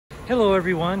Hello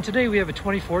everyone, today we have a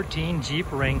 2014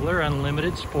 Jeep Wrangler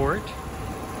Unlimited Sport.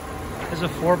 It's a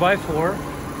 4x4,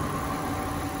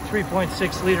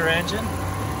 3.6 liter engine.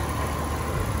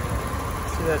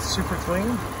 See, that's super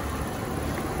clean.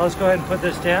 Let's go ahead and put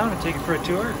this down and take it for a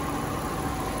tour.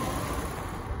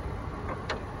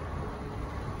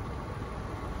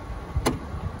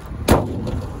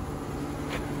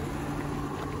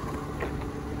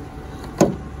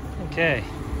 Okay.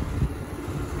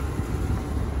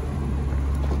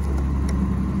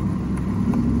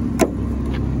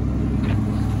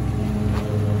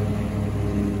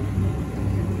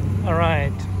 All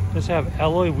right, let's have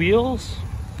alloy wheels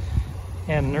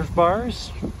and Nerf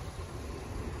bars.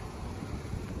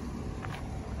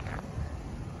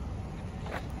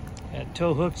 And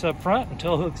tow hooks up front and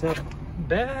tow hooks up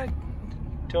back.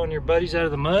 Towing your buddies out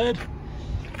of the mud.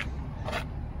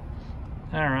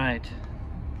 All right.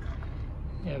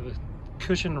 You have a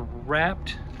cushion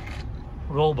wrapped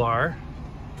roll bar.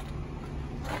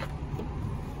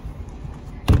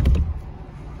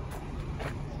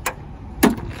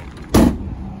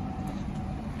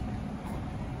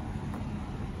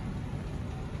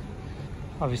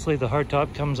 Obviously the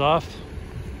hardtop comes off.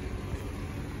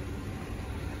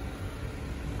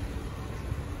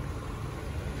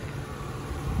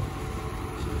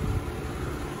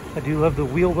 I do love the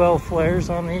wheel well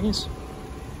flares on these.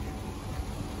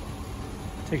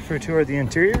 Take you for a tour of the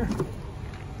interior.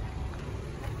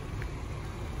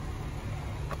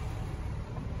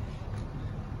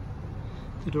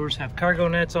 The doors have cargo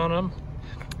nets on them.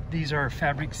 These are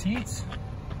fabric seats.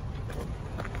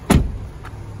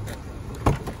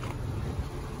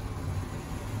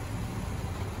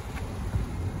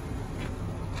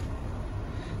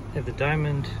 They have the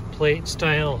diamond plate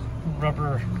style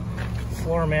rubber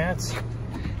floor mats.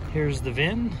 Here's the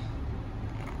VIN.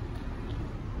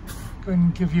 Go ahead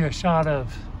and give you a shot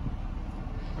of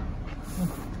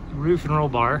the roof and roll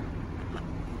bar.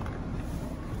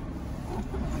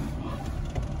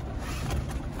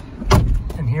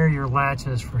 And here are your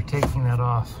latches for taking that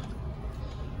off.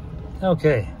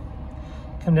 Okay,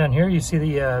 come down here, you see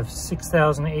the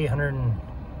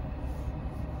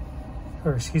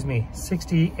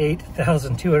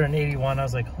 68,281. I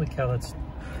was like, holy cow, that's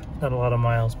not a lot of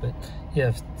miles, but you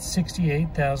have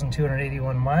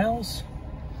 68,281 miles.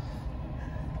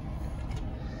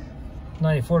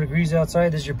 94 degrees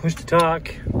outside. This is your push to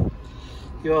talk.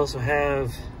 You also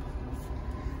have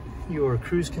your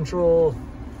cruise control.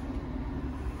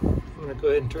 I'm gonna go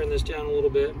ahead and turn this down a little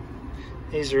bit.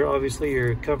 These are obviously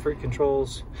your comfort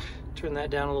controls. Turn that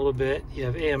down a little bit. You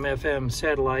have AM, FM,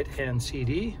 satellite, and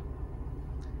CD.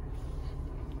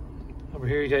 Over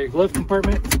here you got your glove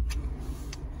compartment.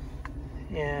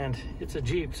 And it's a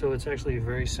Jeep, so it's actually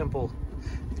very simple.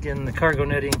 Again, the cargo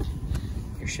netting,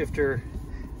 your shifter,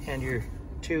 and your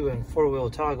 2- and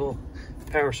 4-wheel toggle,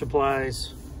 power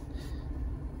supplies.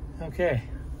 Okay,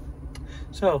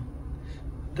 so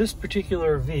this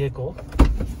particular vehicle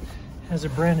has a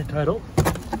branded title.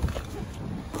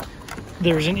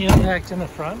 There's an impact in the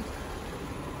front.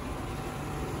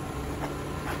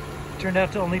 Turned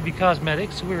out to only be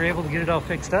cosmetic, so we were able to get it all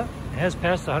fixed up. It has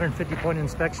passed the 150-point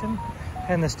inspection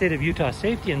and the state of Utah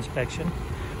safety inspection.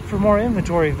 For more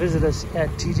inventory, visit us at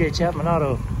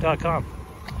tjchapmanauto.com.